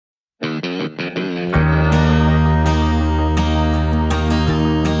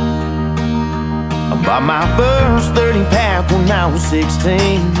Bought my first 30 pack when I was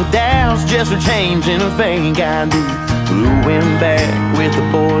 16. The Dow's just a change in a fake ID. Flew back with the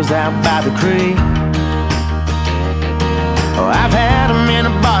boys out by the creek. Oh, I've had them in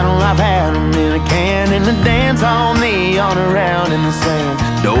a bottle, I've had them in a can, in the dance hall, neon around in the sand.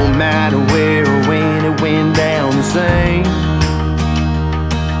 Don't matter where or when, it went down the same.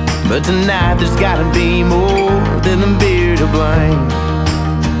 But tonight there's gotta be more than the beer to blame.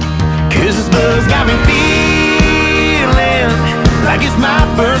 'Cause this buzz got me feeling like it's my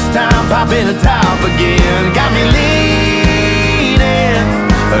first time popping a top again. Got me leaning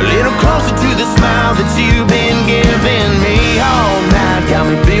a little closer to the smile that you've been giving me all night. Got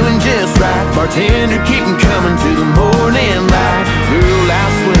me feeling just right. Bartender, keep 'em coming to the morning light. Girl, I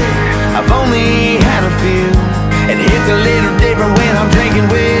swear I've only had a few, and it's a little different when I'm drinking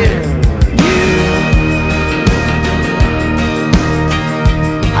with you.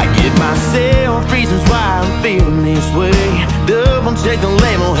 I give myself reasons why I'm feeling this way. Double check the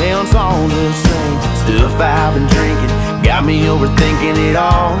label, hell, it's all the same. Stuff I've been drinking got me overthinking it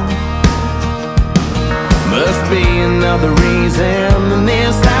all. Must be another reason than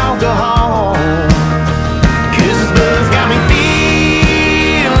this alcohol. 'Cause this buzz got me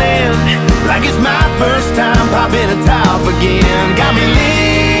feeling like it's my first time popping a top again. Got me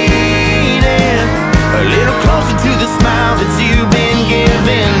leaning a little closer to the smile that you've been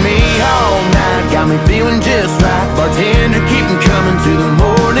giving me all night. Got me feeling just right. Bartender, keep 'em coming to the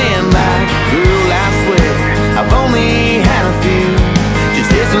morning light. Girl, I swear I've only had a few.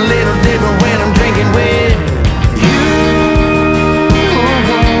 Just it's a little different when I'm drinking with you.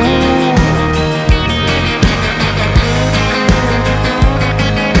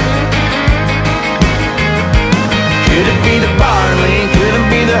 Could it be the barley? Could it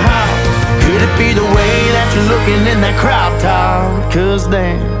be the hops? Could it be the way that you're looking in that crop top? 'Cause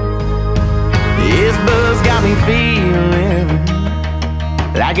damn, this buzz got me feeling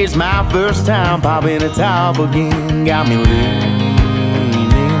like it's my first time popping a top again. Got me leaning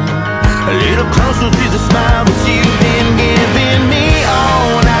a little closer to the smile that you've been giving me all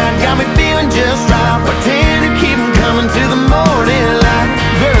night. Got me feeling just right. Pretend to keep 'em coming to the morning